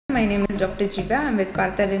My name is Dr. Jiva. I'm with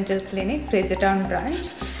Partha Dental Clinic, Frasertown branch.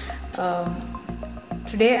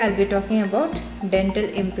 Today I'll be talking about dental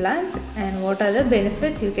implants and what are the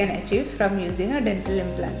benefits you can achieve from using a dental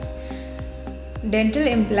implant. Dental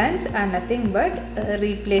implants are nothing but a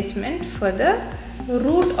replacement for the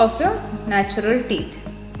root of your natural teeth.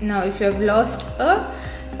 Now, if you have lost a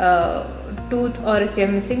tooth or if you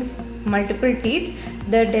are missing multiple teeth,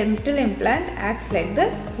 the dental implant acts like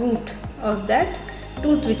the root of that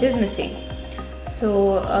tooth which is missing.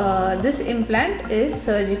 So this implant is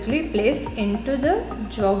surgically placed into the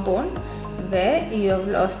jawbone where you have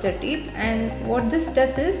lost a teeth, and what this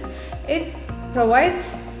does is it provides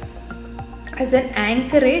as an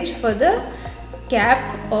anchorage for the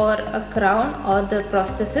cap or a crown or the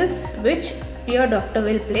prosthesis which your doctor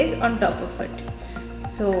will place on top of it.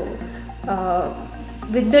 So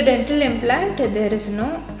with the dental implant there is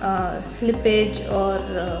no slippage or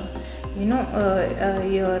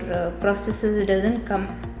your prosthesis doesn't come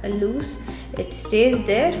loose. It stays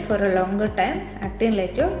there for a longer time, acting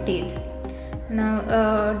like your teeth. Now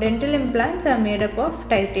dental implants are made up of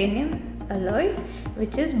titanium alloy,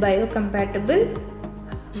 which is biocompatible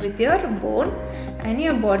with your bone and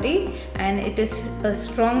your body, and it is a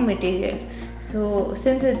strong material. So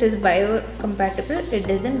since it is biocompatible, it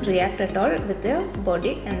doesn't react at all with your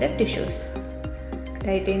body and the tissues.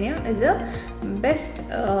 Titanium is the best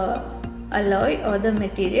alloy or the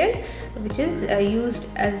material which is used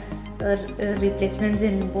as replacements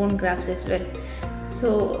in bone grafts as well.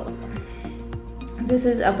 So this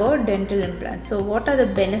is about dental implants. So what are the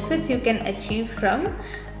benefits you can achieve from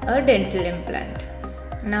a dental implant?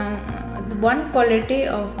 Now, one quality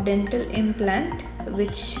of dental implant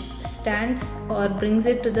which stands or brings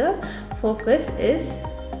it to the focus is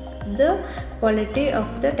the quality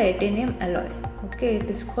of the titanium alloy. Okay, it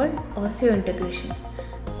is called osseointegration.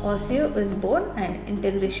 Osseo is bone and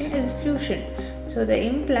integration is fusion. So the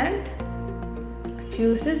implant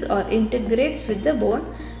fuses or integrates with the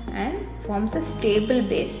bone and forms a stable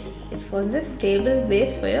base. It forms a stable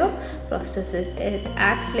base for your prosthesis. It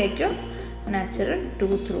acts like your natural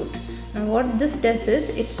tooth root. Now what this does is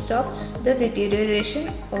it stops the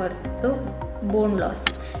deterioration or the bone loss.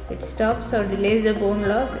 It stops or delays the bone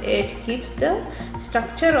loss. It keeps the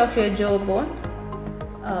structure of your jawbone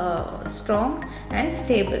strong and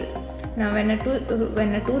stable. Now when a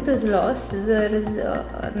tooth is lost, there is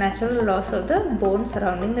a natural loss of the bone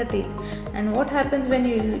surrounding the teeth, and what happens when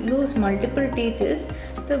you lose multiple teeth is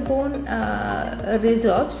the bone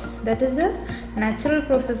resorbs. That is a natural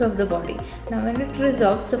process of the body. Now when it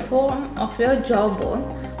resorbs, the form of your jawbone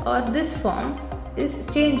or this form is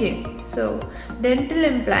changing. So dental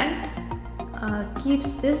implant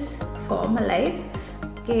keeps this form alive.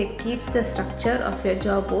 Okay, it keeps the structure of your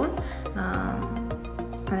jawbone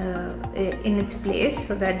in its place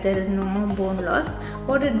so that there is no more bone loss.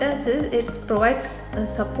 What it does is it provides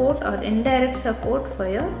support or indirect support for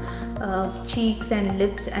your cheeks and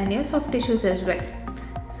lips and your soft tissues as well.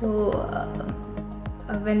 So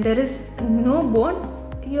when there is no bone,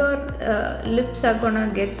 your lips are gonna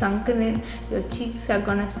get sunken in, your cheeks are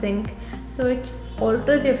gonna sink, so it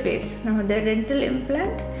alters your face. Now the dental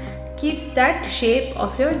implant keeps that shape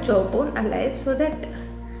of your jawbone alive, so that,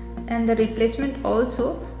 and the replacement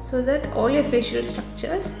also, so that all your facial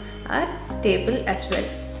structures are stable as well.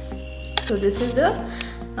 So this is a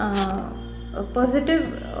positive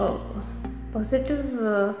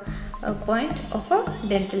point of a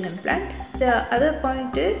dental implant. The other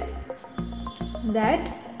point is that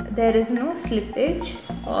there is no slippage,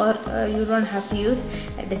 or you don't have to use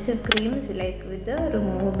adhesive creams like with the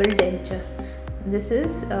removable denture. This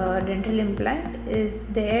is dental implant is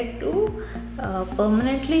there to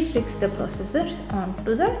permanently fix the prosthesis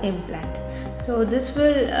onto the implant. So this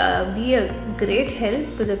will be a great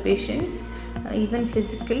help to the patients, even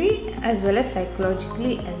physically as well as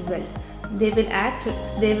psychologically as well. They will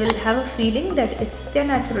have a feeling that it's their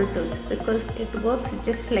natural tooth because it works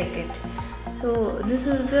just like it. So this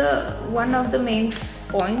is one of the main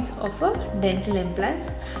points of a dental implants.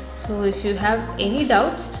 So if you have any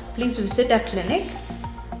doubts, please visit our clinic.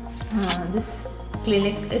 This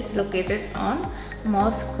clinic is located on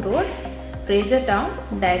Mosque Road, Frasertown,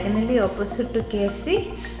 diagonally opposite to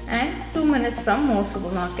KFC and 2 minutes from Mo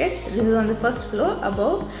Supermarket. This is on the first floor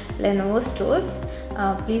above Lenovo stores.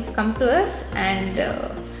 Please come to us and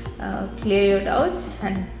clear your doubts,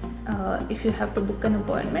 and if you have to book an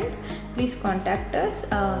appointment, please contact us.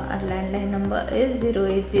 Our landline number is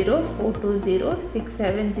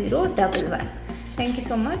 080-420-67011. Thank you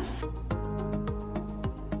so much.